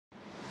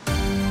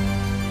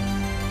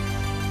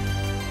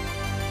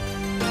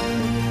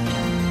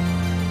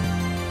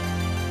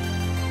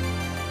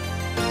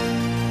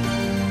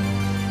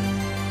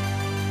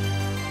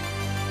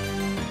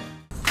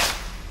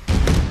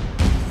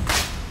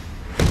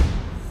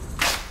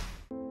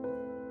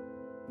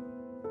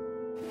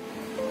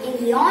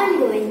the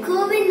ongoing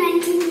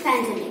COVID-19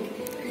 pandemic,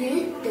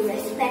 youth, the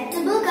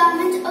respectable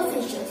government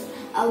officials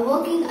are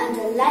working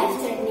under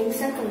life-threatening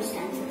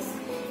circumstances.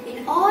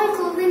 In all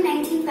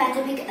COVID-19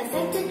 pandemic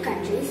affected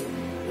countries,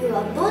 you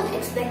are both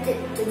expected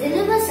to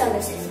deliver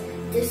services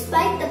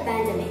despite the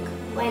pandemic,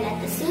 while at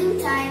the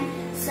same time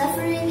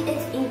suffering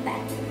its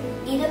impact,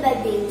 either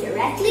by being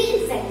directly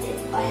infected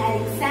or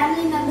having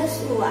family members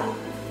who are.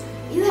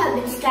 You have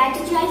been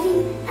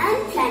strategizing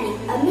and planning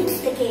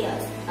amidst the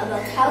chaos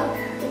about how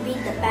to beat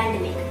the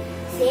pandemic,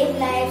 save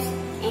lives,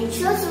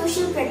 ensure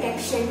social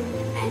protection,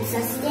 and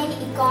sustain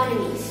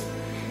economies.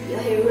 Your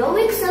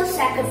heroic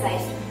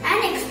self-sacrifice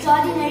and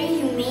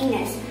extraordinary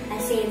humaneness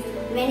have saved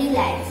many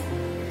lives.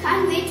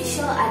 Can't wait to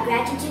show our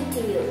gratitude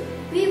to you.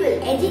 We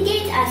will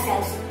educate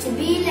ourselves to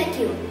be like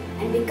you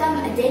and become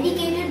a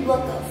dedicated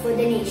worker for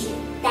the nation.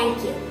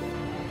 Thank you.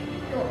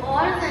 To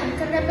all the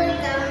incredible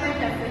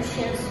government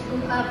officials who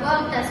have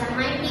worked as a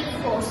mighty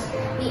force,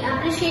 we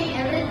appreciate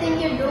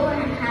everything you do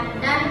and have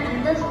done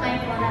in this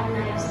fight for our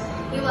lives.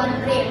 You are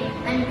brave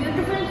and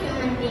beautiful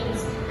human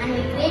beings, and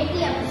we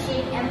greatly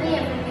appreciate every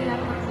effort you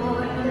have put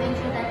forward to make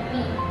sure that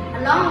we,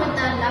 along with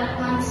our loved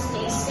ones,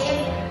 stay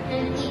safe,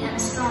 healthy and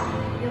strong.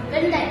 You've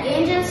been the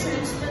angels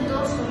next to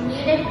those who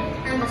need it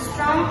and the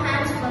strong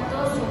hands for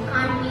those who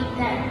can't be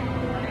there.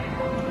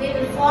 We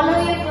will follow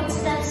your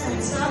footsteps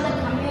and serve the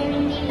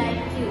community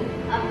like you.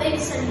 A big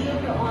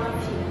salute to all of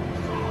you.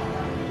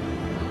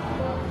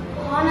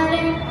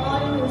 Honoring all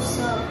who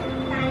serve.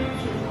 Thank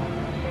you.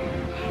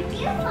 Thank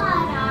you for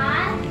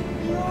all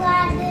you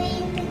are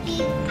doing to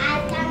keep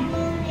our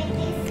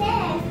community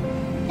safe.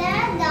 The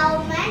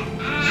government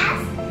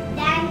has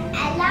done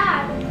a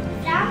lot,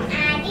 from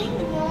adding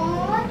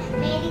more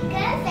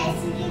medical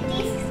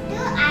facilities to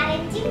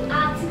arranging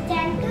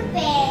oxygen to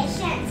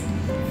patients,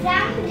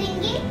 from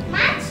bringing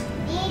much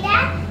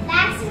needed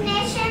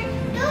vaccination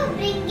to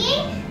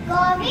bringing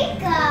COVID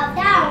curve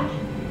down,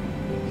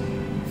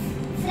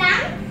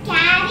 from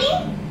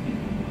caring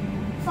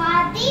for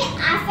the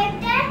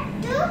affected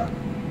to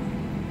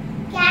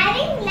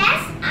caring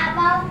less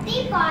about the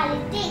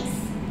politics.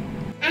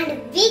 And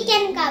we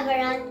can cover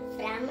all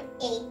from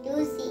A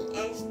to Z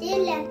and still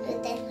left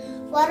with it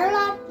for a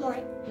lot more.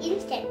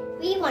 Instead,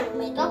 we want to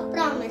make a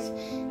promise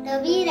to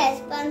be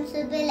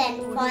responsible and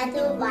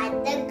follow what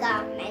the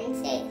government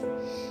says.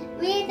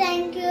 We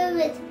thank you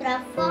with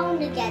profound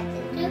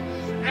gratitude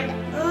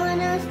and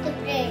honors to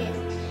praise.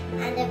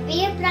 And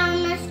we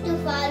promise to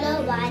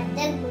follow what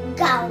the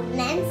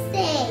government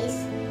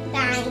says.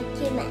 Thank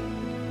you, ma'am.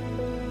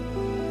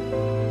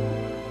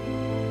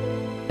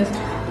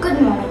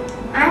 Good morning.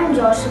 I am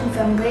Joshua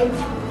from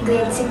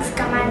grade 6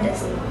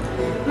 Commanders.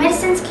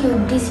 Medicines cure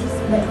disease,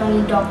 but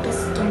only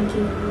doctors can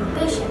cure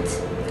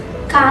patients.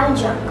 Carl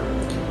Jung.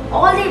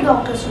 All the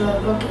doctors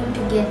were working to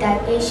get their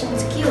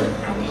patients cured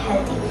and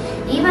healthy,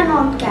 even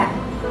on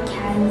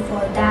caring for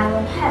their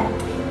own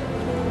health.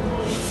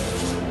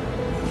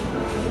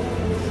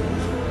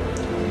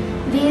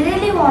 We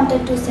really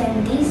wanted to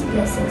send these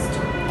blessings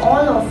to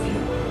all of you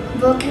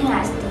working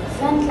as the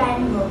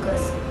frontline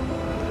workers,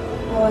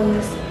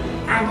 warriors,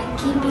 and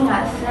keeping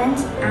our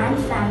friends and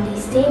family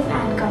safe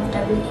and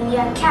comfortable in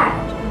your care.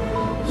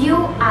 You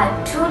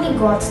are truly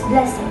God's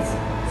blessings.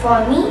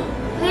 For me,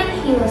 real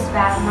heroes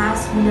wear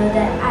masks below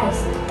their eyes.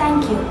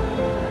 Thank you.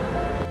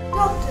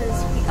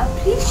 Doctors, we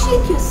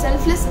appreciate your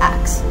selfless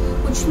acts,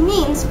 which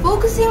means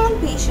focusing on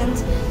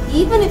patients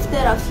even if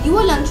there are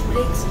fewer lunch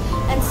breaks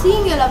and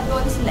seeing your loved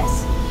ones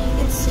less.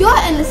 It's your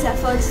endless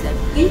efforts that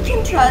we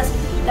can trust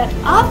that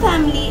our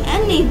family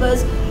and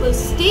neighbors will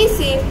stay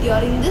safe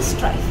during this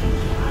strife.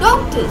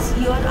 Doctors,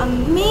 you are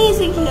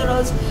amazing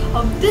heroes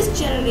of this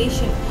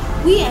generation.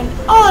 We and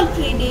all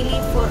pray daily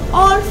for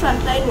all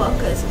frontline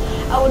workers.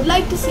 I would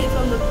like to say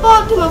from the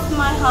bottom of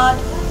my heart,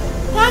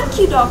 thank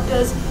you,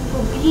 doctors,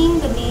 for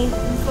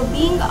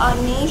being our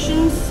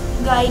nation's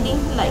guiding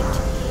light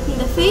in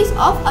the face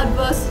of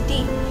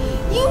adversity.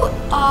 You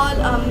all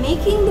are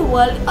making the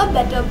world a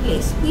better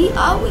place. We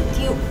are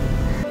with you.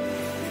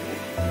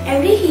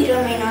 Every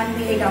hero may not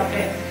be a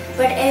doctor,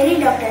 but every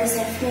doctor is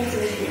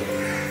definitely a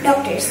hero.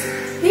 Doctors,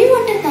 we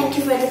want to thank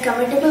you for the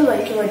commendable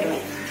work you are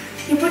doing.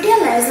 You put your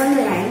lives on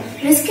the line,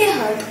 risk your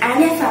health and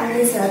your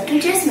family's health to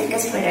just make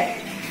us better.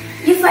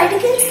 You fight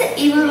against the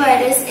evil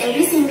virus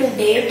every single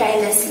day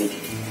tirelessly.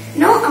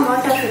 No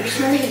amount of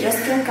fictional heroes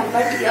can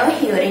compare to your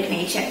heroic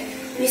nature.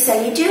 We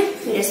salute you,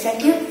 we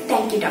respect you.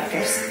 Thank you,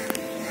 doctors.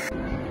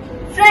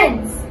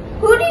 Friends,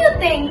 who do you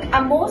think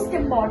are most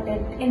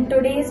important in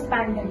today's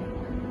pandemic?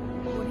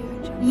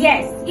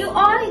 Yes, you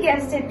all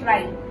guessed it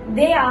right.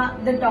 They are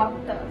the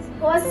doctors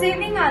who are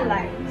saving our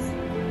lives.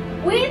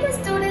 We, the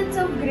students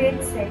of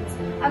grade 6,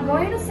 are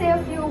going to say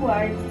a few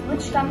words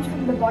which comes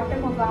from the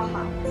bottom of our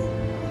hearts.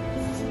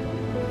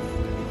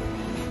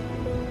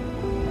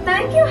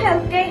 Thank you,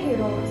 healthcare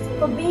heroes,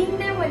 for being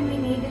there when we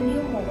needed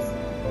you most.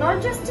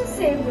 Not just to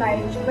save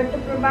lives, but to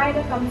provide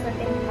a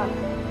comforting hug.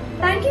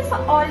 Thank you for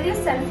all your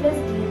selfless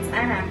deeds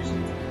and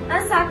actions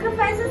and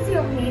sacrifices you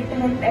have made to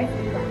help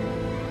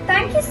everyone.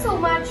 Thank Thank you so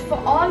much for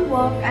all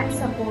work and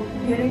support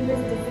during this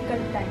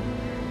difficult time.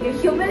 Your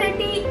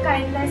humility,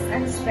 kindness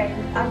and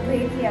strength are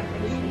greatly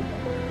appreciated.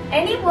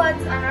 Any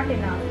words are not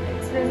enough to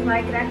express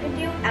my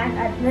gratitude and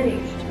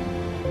admiration.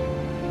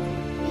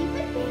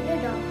 People pay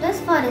the doctors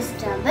for his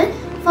trouble,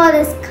 for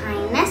his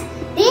kindness.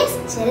 They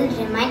still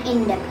remain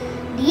in debt.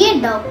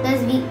 Dear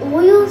doctors, we owe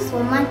you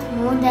so much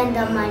more than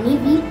the money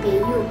we pay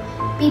you.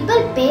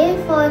 People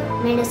pay for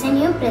medicine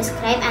you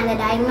prescribe and the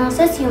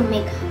diagnosis you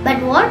make.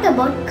 But what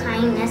about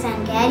kindness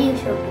and care you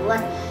show to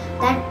us?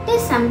 That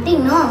is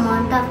something no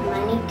amount of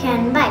money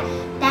can buy.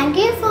 Thank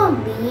you for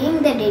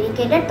being the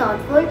dedicated,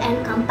 thoughtful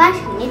and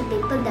compassionate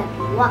people that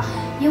you are.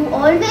 You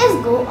always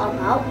go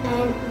about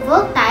and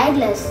work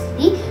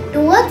tirelessly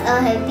towards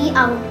a healthy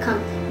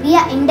outcome. We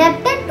are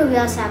indebted to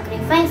your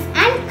sacrifice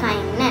and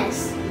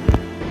kindness.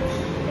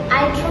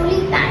 I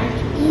truly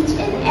thank each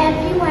and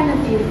every one of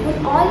you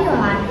for all your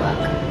hard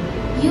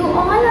work. You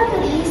all are the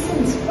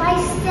reasons why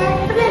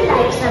several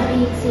lives are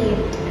being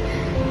saved.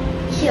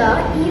 Here,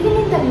 even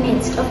in the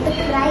midst of the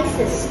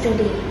crisis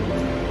today,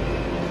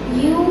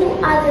 you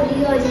are the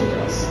real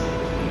heroes.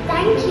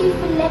 Thank you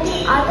for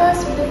letting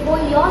others before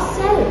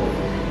yourself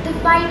to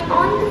fight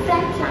on the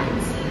front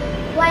lines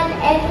while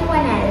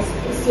everyone else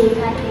is safe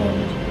at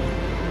home.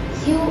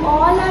 You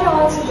all are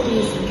also the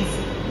reasons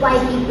why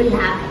people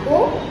have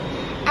hope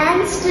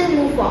and still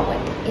move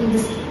forward in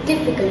this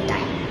difficult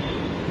time.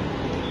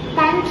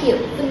 Thank you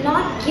for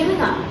not giving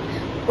up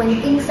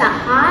when things are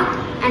hard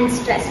and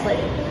stressful.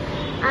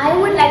 I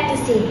would like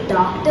to say,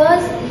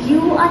 doctors,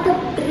 you are the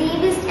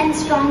bravest and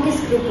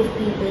strongest group of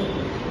people.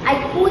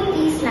 I quote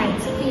these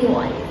lines for you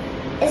all.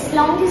 As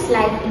long as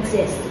life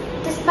exists,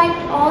 despite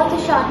all the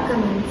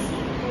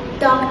shortcomings,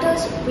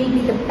 doctors will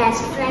be the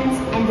best friends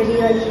and the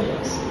real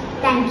heroes.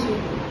 Thank you.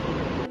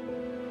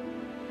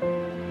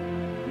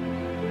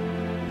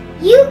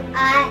 You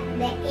are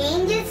the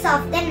angels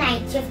of the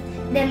night shift,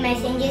 the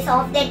messengers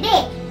of the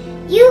day.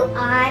 You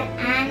are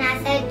an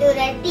asset to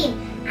the team,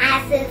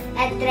 as if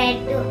a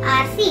threat to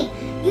our scene.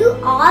 You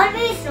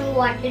always know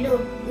what to do.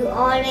 You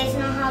always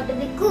know how to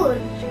be cool.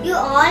 You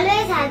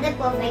always have the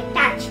perfect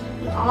touch.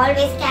 You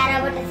always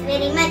care about us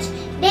very much.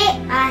 Day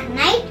or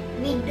night,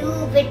 we do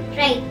it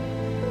right.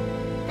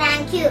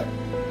 Thank you.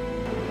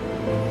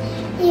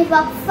 He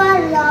walked for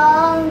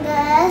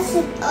longer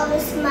with a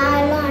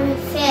smile on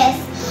his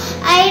face.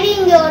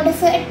 Hiding your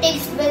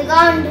defeats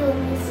began to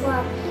me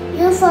far.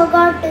 You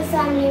forgot to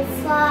send me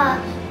far.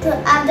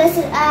 To others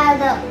are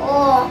the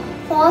awe.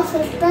 For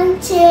system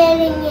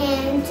cheering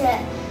angel.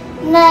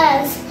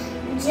 Nurse,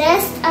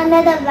 just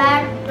another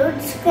word to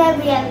describe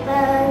your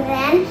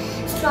parent.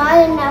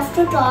 Strong enough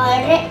to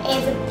tolerate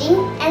everything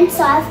and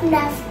soft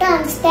enough to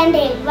understand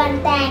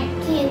everyone.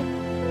 Thank you.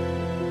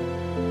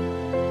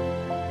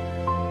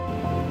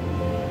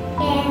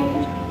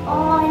 An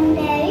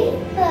ordinary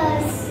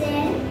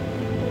person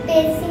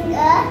facing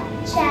a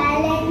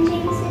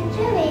challenging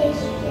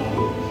situation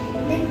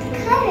with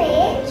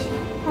courage,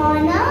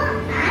 honor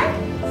and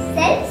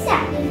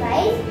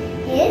self-sacrifice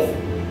is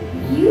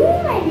you,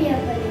 my dear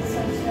police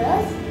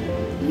officers.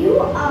 You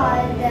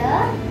are the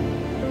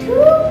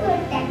true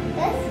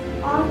protectors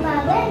of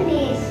our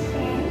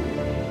nation.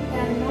 You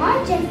are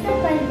not just the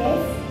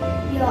police,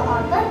 you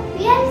are a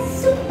real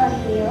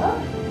superhero.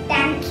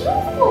 Thank you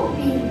for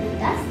being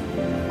with us.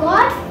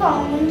 God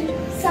found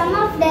some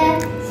of the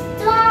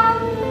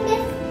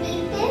strongest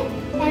people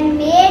and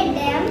made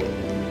them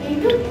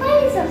into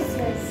police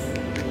officers.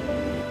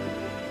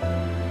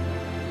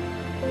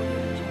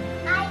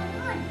 I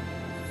would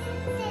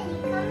sincerely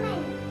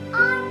commend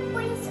all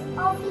police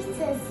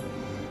officers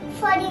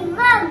for the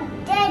work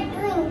they are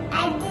doing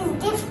at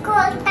this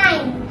difficult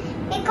time.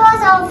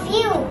 Because of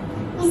you,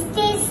 we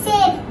stay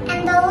safe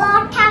and a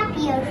lot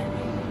happier.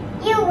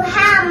 You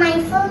have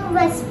my full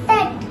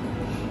respect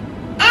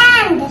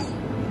and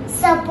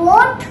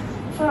support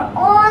for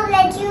all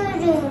that you are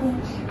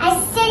doing. I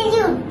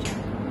salute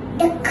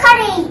the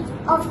courage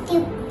of the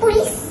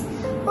police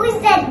who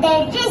is at the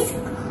risk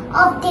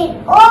of their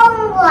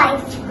own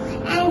life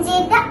and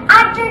save the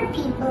other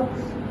people.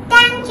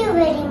 Thank you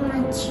very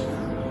much.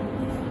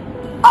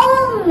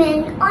 All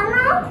men are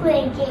not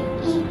created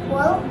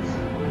equal.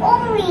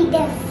 Only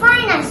the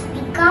finest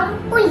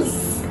become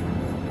police.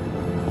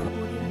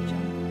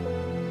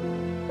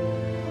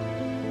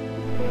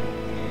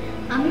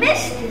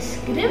 Amidst this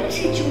grim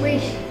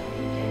situation,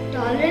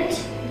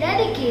 tolerance,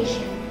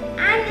 dedication,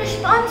 and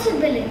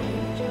responsibility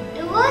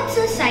towards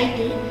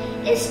society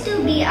is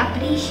to be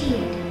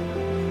appreciated.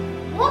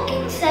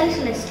 Working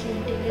selflessly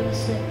to give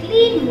us a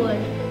clean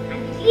world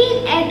and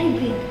clean air to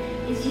breathe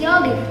is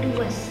your gift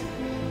to us.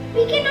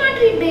 We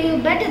cannot repay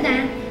you better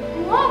than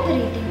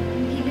cooperating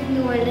in keeping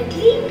the world a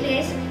clean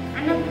place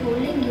and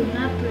upholding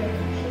human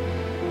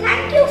privilege.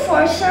 Thank you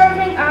for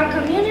serving our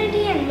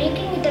community and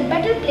making it a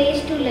better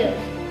place to live.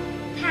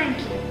 Thank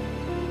you.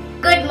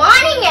 Good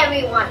morning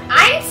everyone,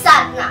 I'm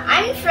Sadhna.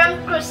 I'm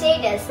from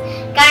Crusaders.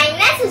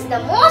 Kindness is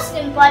the most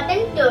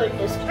important tool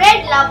to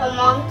spread love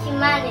among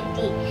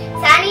humanity.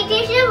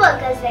 Sanitation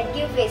workers like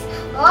you face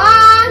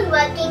on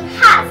working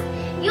hours.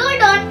 You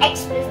don't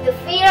expect the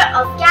fear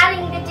of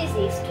carrying the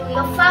disease to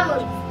your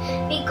families,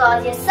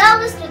 because your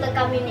service to the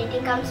community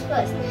comes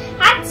first.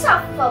 Hats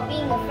off for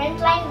being a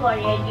frontline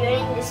warrior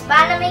during this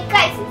pandemic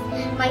crisis.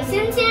 My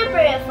sincere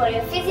prayer for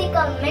your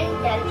physical,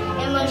 mental,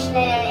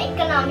 emotional and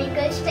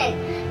economical strength.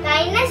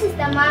 Kindness is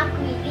the mark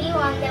we leave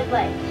on the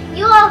world.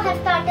 You all have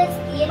taught us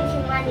real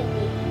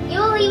humanity.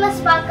 You leave a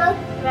sparkle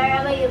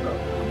wherever you go.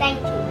 Thank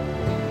you.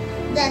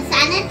 The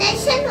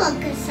sanitation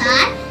workers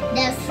are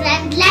the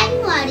frontline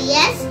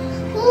warriors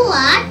who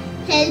are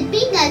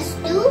helping us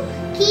to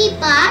keep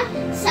our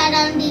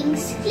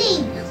surroundings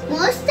clean.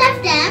 Most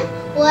of them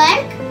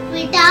work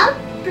without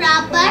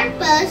proper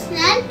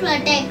personal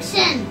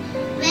protection.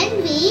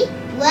 When we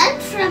work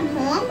from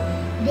home,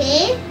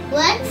 they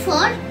work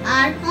for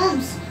our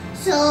homes.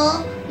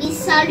 So we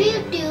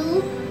salute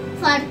you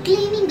for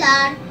cleaning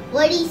our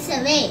worries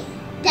away.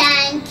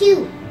 Thank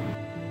you.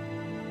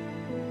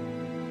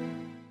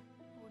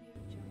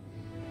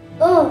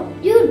 Oh,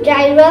 you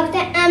driver of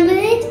the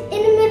ambulance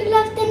in the middle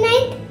of the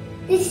night?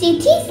 The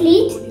city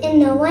sleeps and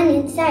no one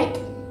inside.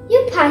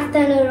 You passed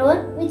on a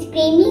road with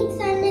screaming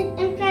sirens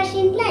and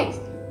flashing lights,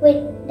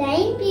 with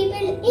dying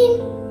people in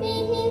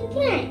pain and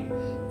crime.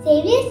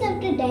 Saviors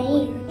of the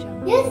dying,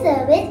 your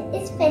service,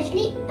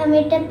 especially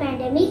amid the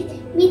pandemic,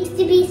 needs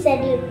to be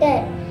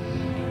saluted.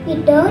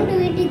 You don't do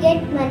it to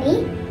get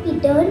money, you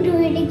don't do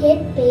it to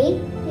get paid,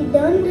 you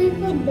don't do it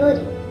for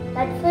glory,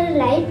 but for a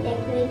life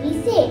that may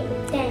be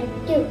saved.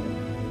 Thank you.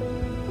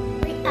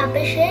 We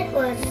appreciate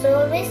your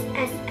service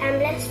as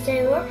ambulance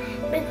driver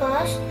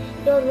because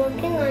you are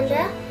working on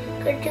the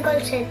critical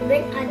set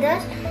when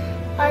others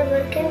are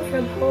working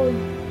from home.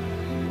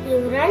 You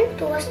run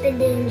towards the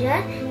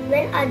danger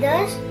when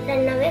others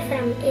run away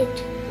from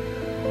it.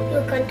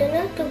 You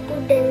continue to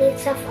put the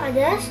needs of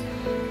others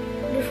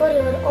before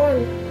your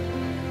own.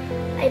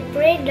 I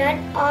pray that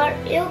all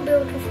you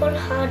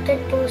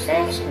beautiful-hearted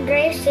persons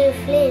drive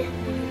safely.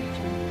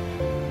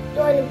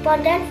 You are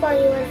important for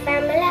your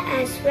family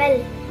as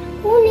well.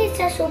 Who needs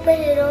a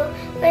superhero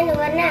when you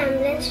are an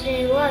ambulance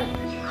driver?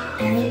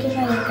 Thank you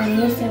for your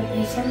courage, your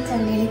patience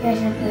and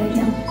dedication to your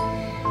job,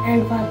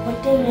 and for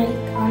putting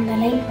it on the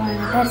line for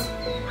others.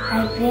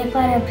 I pray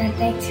for your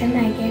protection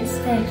against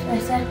the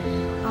exposure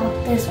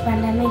of this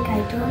pandemic.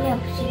 I truly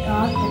appreciate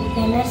all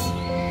friendliness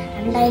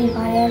and I will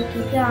forever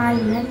keep you all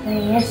in my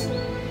prayers.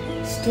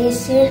 Stay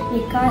safe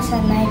because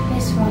your life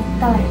is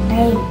worth our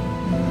time.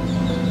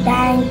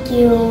 Thank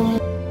you.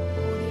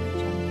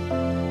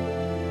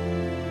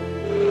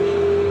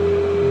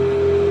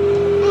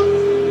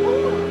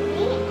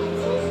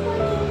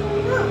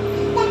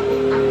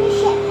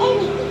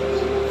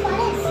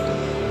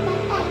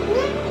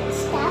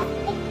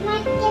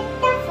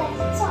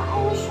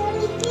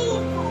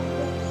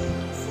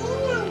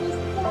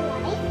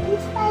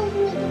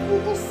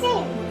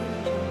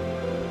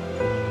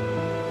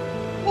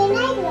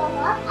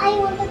 I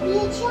want to be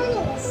a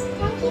journalist.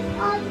 Thank you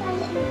all for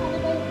your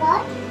incredible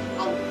work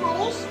and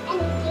courage and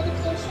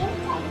dedication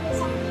for your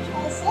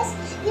sacrifices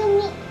you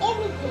make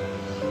every day.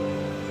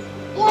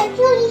 You are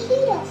truly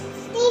heroes.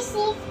 Stay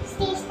safe,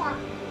 stay strong.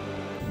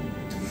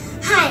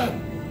 Hi,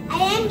 I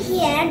am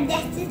here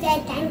just to say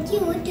thank you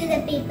to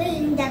the people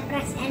in the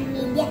press and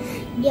media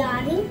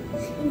during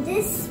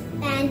this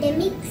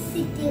pandemic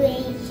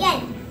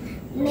situation.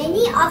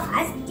 Many of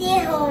us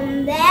stay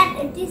home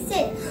where it is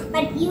safe,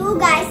 but you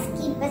guys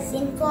keep us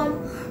informed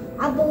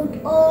about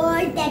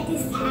all that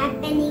is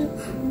happening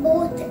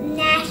both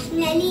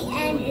nationally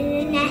and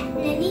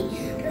internationally,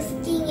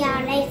 risking your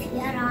life.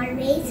 You are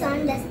always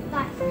on the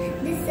spot.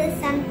 This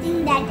is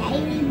something that I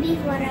will be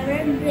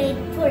forever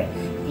grateful.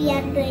 We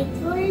are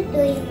grateful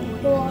to you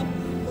for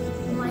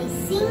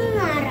voicing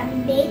our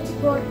updates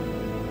for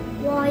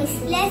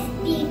voiceless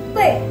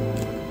people.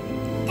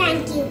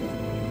 Thank you.